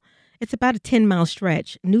 Durkeeville. It's about a 10-mile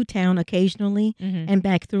stretch, Newtown occasionally, and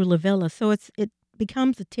back through La Villa. So it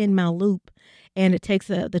becomes a 10-mile loop, and it takes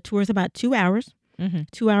the tour is about 2 hours.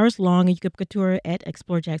 2 hours long, and you can book a tour at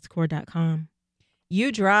explorejackscore.com.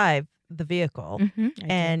 You drive the vehicle,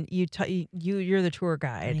 and you're the tour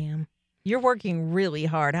guide. I am. You're working really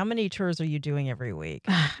hard. How many tours are you doing every week?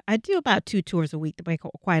 I do about 2 tours a week, to be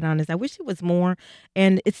quite honest. I wish it was more,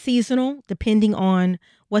 and it's seasonal, depending on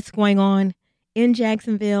what's going on in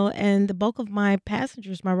Jacksonville. And the bulk of my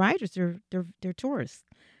passengers, my riders, they're tourists.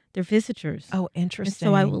 They're visitors. Oh, interesting.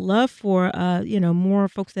 And so I would love for, more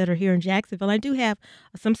folks that are here in Jacksonville. I do have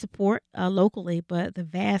some support locally, but the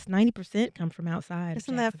vast 90% come from outside.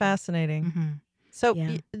 Isn't that fascinating? So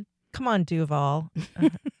come on, Duval.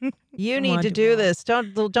 You need to do this.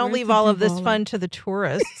 Don't leave all of this fun to the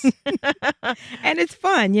tourists. And it's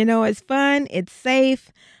fun. It's fun. It's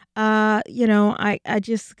safe. I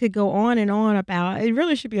just could go on and on about it.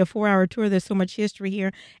 Really should be a 4-hour tour. There's so much history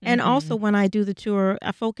here. And also when I do the tour,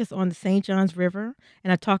 I focus on the St. Johns River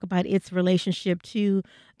and I talk about its relationship to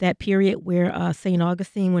that period where St.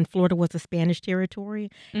 Augustine, when Florida was a Spanish territory,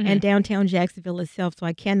 and downtown Jacksonville itself. So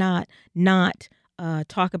I cannot not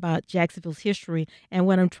talk about Jacksonville's history. And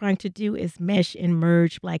what I'm trying to do is mesh and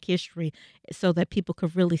merge Black history so that people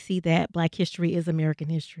could really see that Black history is American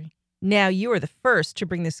history. Now, you are the first to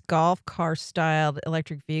bring this golf car-styled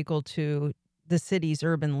electric vehicle to the city's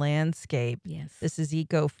urban landscape. Yes. This is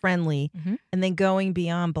eco-friendly. And then going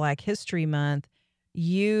beyond Black History Month,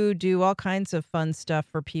 you do all kinds of fun stuff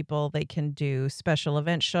for people. They can do special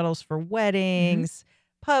event shuttles for weddings,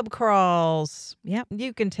 pub crawls. Yep.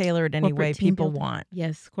 You can tailor it any Corporate way team people building. want.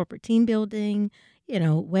 Yes, corporate team building,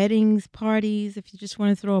 weddings, parties. If you just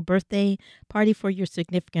want to throw a birthday party for your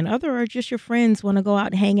significant other or just your friends want to go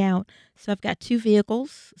out and hang out. So I've got 2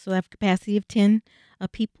 vehicles. So I have a capacity of 10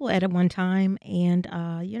 people at one time. And,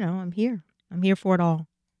 I'm here. I'm here for it all.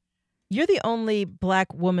 You're the only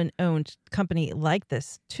Black woman-owned company like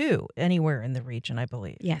this, too, anywhere in the region, I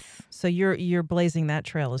believe. Yes. So you're blazing that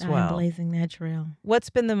trail as well. I'm blazing that trail. What's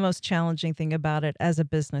been the most challenging thing about it as a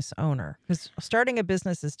business owner? Because starting a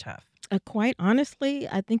business is tough. Quite honestly,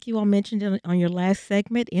 I think you all mentioned it on your last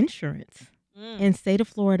segment, insurance in state of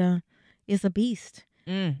Florida is a beast.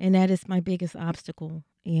 And that is my biggest obstacle.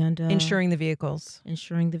 And insuring the vehicles.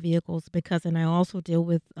 Because, and I also deal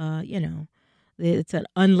with, it's an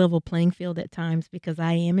unlevel playing field at times because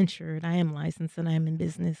I am insured, I am licensed, and I am in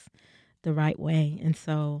business the right way. And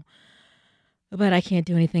so, but I can't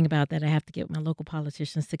do anything about that. I have to get my local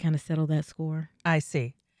politicians to kind of settle that score. I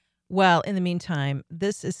see. Well, in the meantime,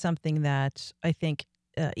 this is something that I think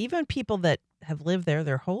even people that have lived there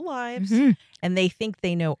their whole lives and they think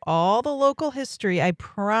they know all the local history, I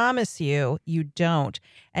promise you, you don't.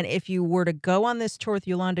 And if you were to go on this tour with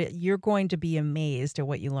Yolanda, you're going to be amazed at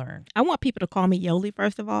what you learn. I want people to call me Yoli,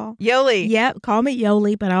 first of all. Yoli. Yeah, call me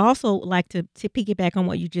Yoli. But I also like to piggyback on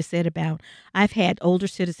what you just said about I've had older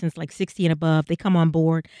citizens like 60 and above. They come on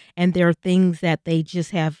board and there are things that they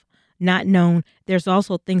just have not known. There's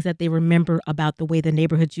also things that they remember about the way the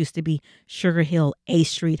neighborhoods used to be. Sugar Hill, A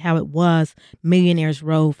Street, how it was Millionaires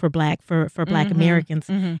Row for Black Americans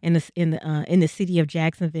in the city of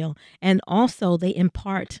Jacksonville, and also they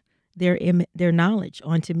impart their knowledge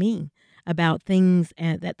onto me about things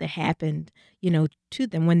that happened, to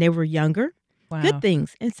them when they were younger. Wow. Good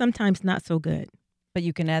things, and sometimes not so good. But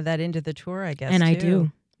you can add that into the tour, I guess. And too. I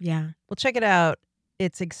do. Yeah. Well, check it out.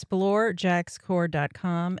 It's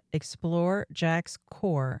explorejackscore.com,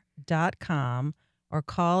 explorejackscore.com, or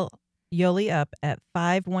call Yoli up at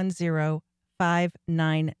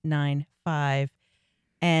 510-5995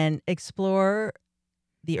 and explore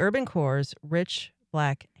the Urban Core's rich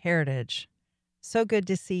Black heritage. So good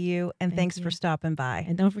to see you, and thanks for stopping by.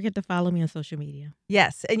 And don't forget to follow me on social media.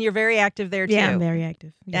 Yes, and you're very active there, too. Yeah, I'm very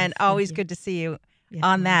active. Yes, and always good to see you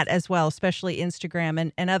on that as well, especially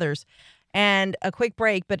Instagram and others. And a quick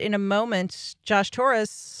break, but in a moment, Josh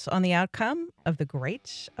Torres on the outcome of the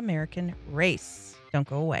Great American Race. Don't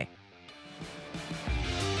go away.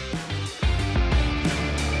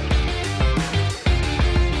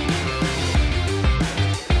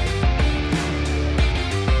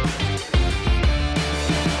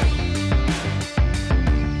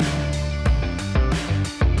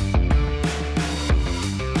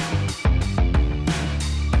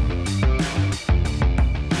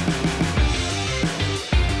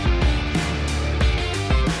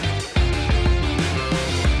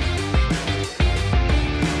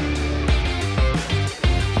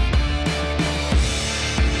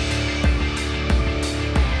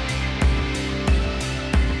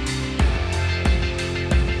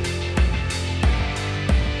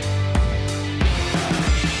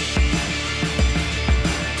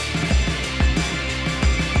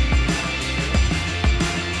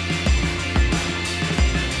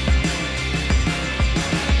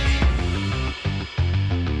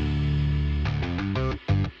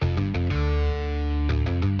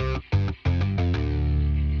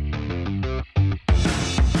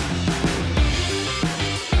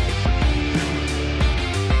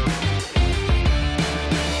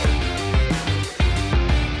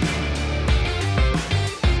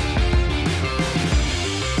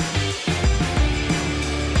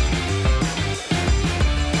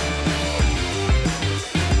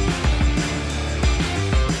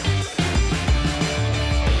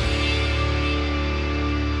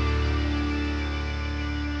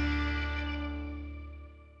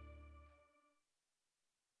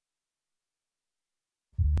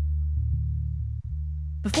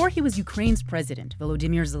 Before he was Ukraine's president,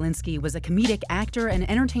 Volodymyr Zelensky was a comedic actor and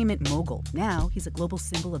entertainment mogul. Now he's a global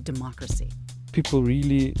symbol of democracy. People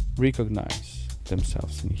really recognize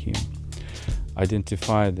themselves in him,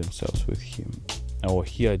 identify themselves with him, or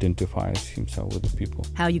he identifies himself with the people.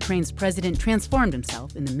 How Ukraine's president transformed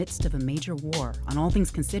himself in the midst of a major war. On All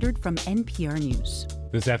Things Considered from NPR News.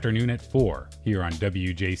 This afternoon at 4, here on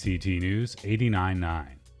WJCT News 89.9.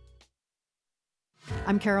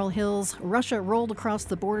 I'm Carol Hills. Russia rolled across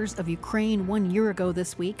the borders of Ukraine 1 year ago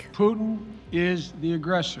this week. Putin is the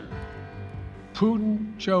aggressor.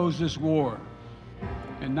 Putin chose this war,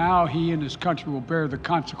 and now he and his country will bear the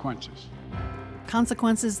consequences.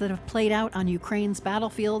 Consequences that have played out on Ukraine's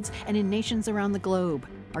battlefields and in nations around the globe.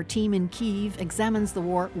 Our team in Kyiv examines the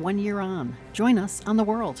war 1 year on. Join us on The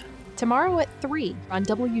World. Tomorrow at 3 on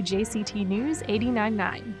WJCT News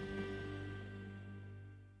 89.9.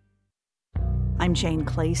 I'm Jane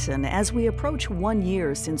Clayson. As we approach 1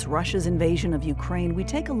 year since Russia's invasion of Ukraine, we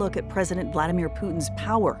take a look at President Vladimir Putin's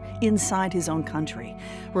power inside his own country.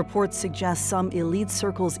 Reports suggest some elite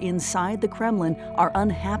circles inside the Kremlin are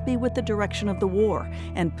unhappy with the direction of the war,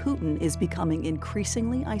 and Putin is becoming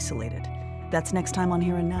increasingly isolated. That's next time on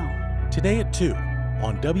Here and Now. Today at 2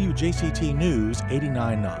 on WJCT News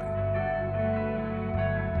 89.9.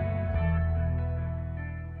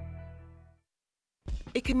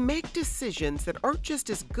 It can make decisions that aren't just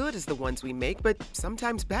as good as the ones we make, but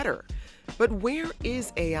sometimes better. But where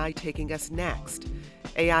is AI taking us next?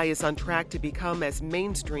 AI is on track to become as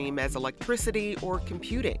mainstream as electricity or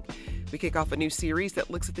computing. We kick off a new series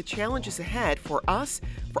that looks at the challenges ahead for us,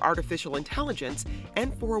 for artificial intelligence,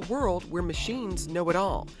 and for a world where machines know it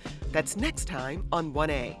all. That's next time on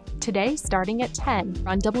 1A. Today, starting at 10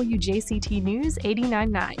 on WJCT News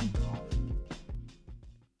 89.9.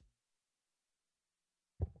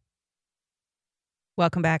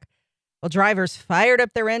 Welcome back. Well, drivers fired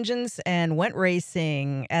up their engines and went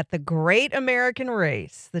racing at the Great American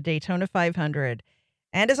Race, the Daytona 500.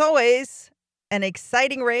 And as always, an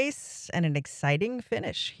exciting race and an exciting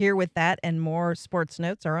finish. Here with that and more sports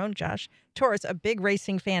notes, our own Josh Torres, a big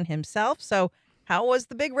racing fan himself. So how was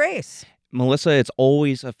the big race? Melissa, it's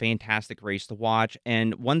always a fantastic race to watch.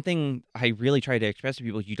 And one thing I really try to express to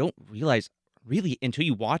people, you don't realize really until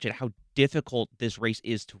you watch it how difficult this race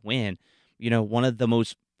is to win. You know, one of the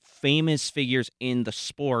most famous figures in the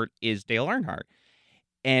sport is Dale Earnhardt.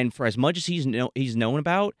 And for as much as he's known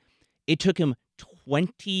about, it took him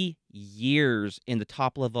 20 years in the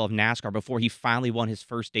top level of NASCAR before he finally won his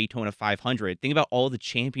first Daytona 500. Think about all the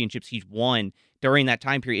championships he's won during that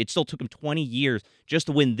time period. It still took him 20 years just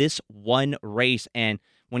to win this one race. And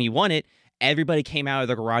when he won it, everybody came out of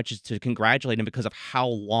their garages to congratulate him because of how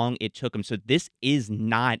long it took him. So this is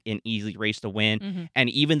not an easy race to win. Mm-hmm. And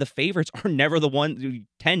even the favorites are never the ones who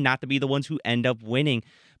tend not to be the ones who end up winning.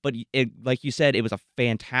 But like you said, it was a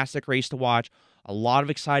fantastic race to watch, a lot of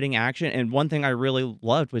exciting action. And one thing I really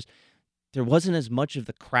loved was there wasn't as much of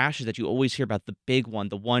the crashes that you always hear about, the big one,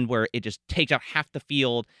 the one where it just takes out half the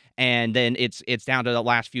field and then it's down to the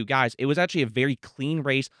last few guys. It was actually a very clean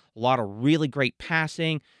race, a lot of really great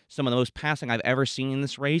passing, some of the most passing I've ever seen in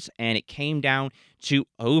this race, and it came down to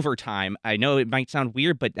overtime. I know it might sound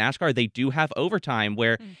weird, but NASCAR, they do have overtime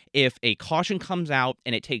where if a caution comes out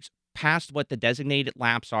and it takes past what the designated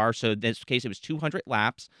laps are, so in this case it was 200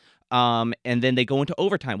 laps, and then they go into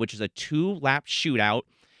overtime, which is a 2-lap shootout.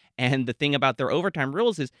 And the thing about their overtime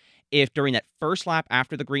rules is if during that first lap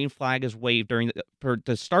after the green flag is waved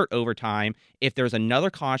to start overtime, if there's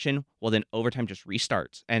another caution, well, then overtime just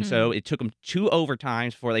restarts. And so it took them 2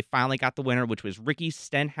 overtimes before they finally got the winner, which was Ricky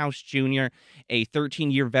Stenhouse Jr., a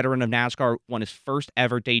 13-year veteran of NASCAR, won his first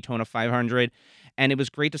ever Daytona 500. And it was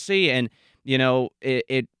great to see. And, you know,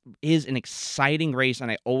 it is an exciting race.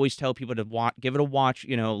 And I always tell people to give it a watch.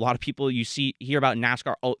 You know, a lot of people hear about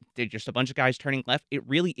NASCAR. Oh, they're just a bunch of guys turning left. It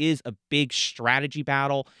really is a big strategy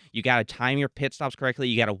battle. You got to time your pit stops correctly.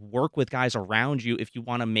 You got to work with guys around you if you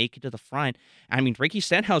want to make it to the front. I mean, Ricky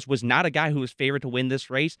Stenhouse was not a guy who was favored to win this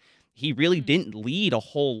race. He really didn't lead a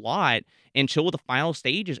whole lot until the final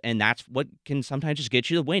stages. And that's what can sometimes just get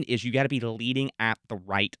you the win is you got to be leading at the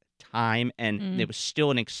right time. And it was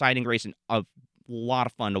still an exciting race and a lot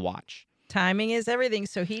of fun to watch. Timing is everything.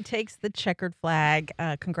 So he takes the checkered flag.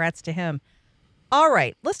 Congrats to him. All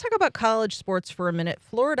right, let's talk about college sports for a minute.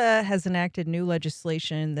 Florida has enacted new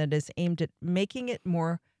legislation that is aimed at making it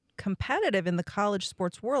more competitive in the college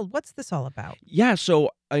sports world. What's this all about? Yeah,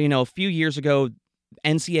 so, a few years ago,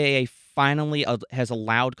 NCAA finally has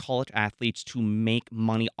allowed college athletes to make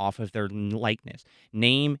money off of their likeness.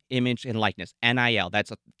 Name, image, and likeness. NIL.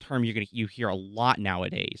 That's a term you hear a lot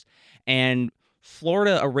nowadays. And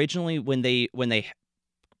Florida originally, when they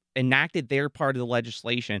enacted their part of the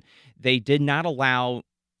legislation, they did not allow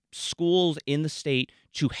schools in the state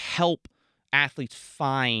to help athletes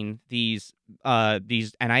find these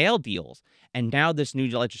NIL deals. And now this new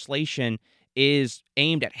legislation is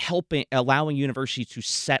aimed at allowing universities to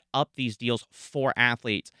set up these deals for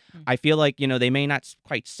athletes. I feel like, they may not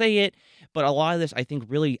quite say it, but a lot of this, I think,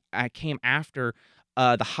 really came after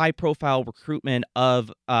the high-profile recruitment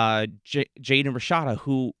of Jaden Rashada,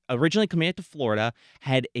 who originally committed to Florida,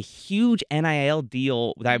 had a huge NIL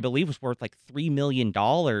deal that I believe was worth like $3 million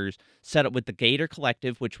set up with the Gator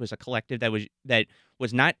Collective, which was a collective that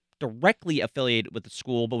was not directly affiliated with the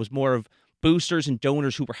school, but was more of boosters and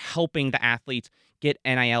donors who were helping the athletes get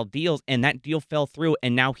NIL deals, and that deal fell through,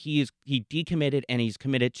 and now he decommitted and he's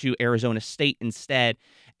committed to Arizona State instead.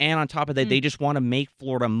 And on top of that, they just want to make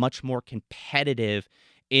Florida much more competitive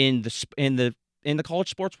in the college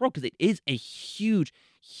sports world, because it is a huge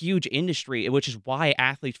industry, which is why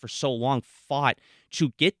athletes for so long fought to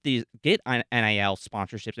get NIL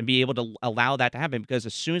sponsorships and be able to allow that to happen, because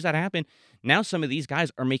as soon as that happened, now some of these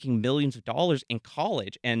guys are making millions of dollars in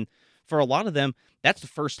college, and for a lot of them, that's the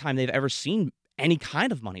first time they've ever seen any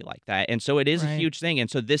kind of money like that. And so it is a huge thing. And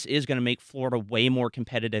so this is going to make Florida way more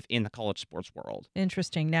competitive in the college sports world.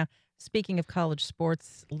 Interesting. Now, speaking of college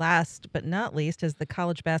sports, last but not least, as the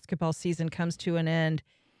college basketball season comes to an end,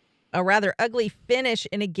 a rather ugly finish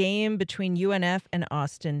in a game between UNF and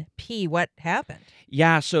Austin Peay. What happened?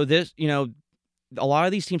 Yeah, so this, a lot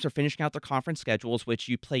of these teams are finishing out their conference schedules, which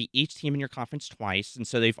you play each team in your conference twice. And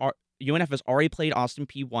so UNF has already played Austin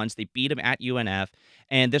Peay once. They beat them at UNF.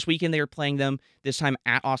 And this weekend they were playing them, this time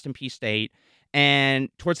at Austin Peay State. And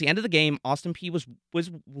towards the end of the game, Austin Peay was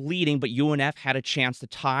leading, but UNF had a chance to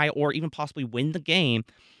tie or even possibly win the game.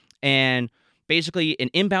 And basically an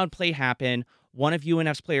inbound play happened. One of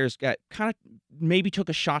UNF's players maybe took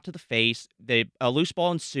a shot to the face. A loose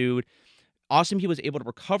ball ensued. Austin Peay was able to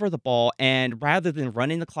recover the ball, and rather than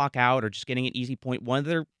running the clock out or just getting an easy point, one of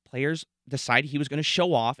their players decided he was going to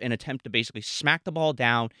show off and attempt to basically smack the ball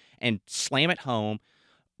down and slam it home.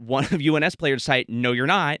 One of UNF's players decided, no, you're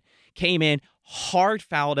not, came in, hard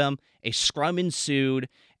fouled him, a scrum ensued,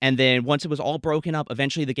 and then once it was all broken up,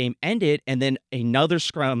 eventually the game ended, and then another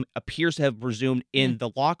scrum appears to have resumed in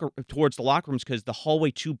towards the locker rooms, because the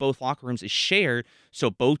hallway to both locker rooms is shared, so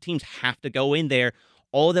both teams have to go in there.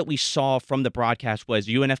 All that we saw from the broadcast was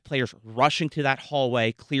UNF players rushing to that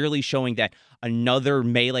hallway, clearly showing that another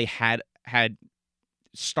melee had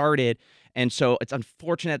started. And so it's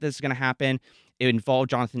unfortunate this is going to happen. It involved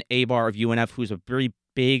Jonathan Abar of UNF, who's a very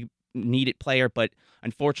big, needed player. But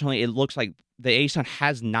unfortunately, it looks like the ASUN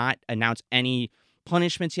has not announced any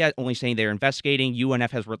punishments yet, only saying they're investigating.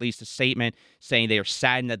 UNF has released a statement saying they are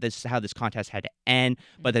saddened that this is how this contest had to end,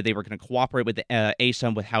 but that they were going to cooperate with the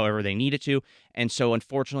ASUN with however they needed to. And so,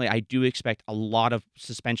 unfortunately, I do expect a lot of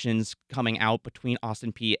suspensions coming out between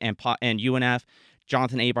Austin Peay and UNF.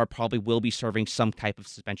 Jonathan Abar probably will be serving some type of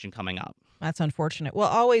suspension coming up. That's unfortunate. Well,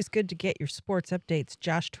 always good to get your sports updates.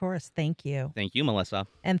 Josh Torres, thank you. Thank you, Melissa.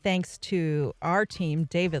 And thanks to our team,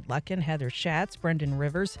 David Luckin, Heather Schatz, Brendan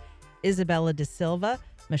Rivers, Isabella De Silva,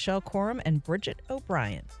 Michelle Corum, and Bridget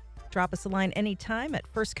O'Brien. Drop us a line anytime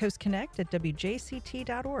at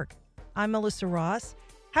firstcoastconnect@wjct.org. I'm Melissa Ross.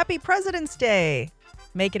 Happy President's Day.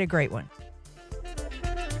 Make it a great one.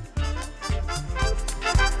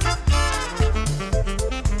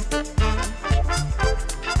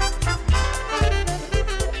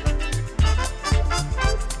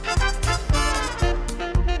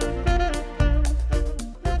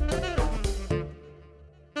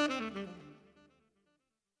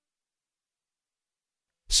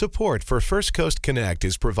 Support for First Coast Connect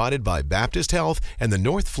is provided by Baptist Health and the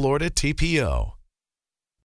North Florida TPO.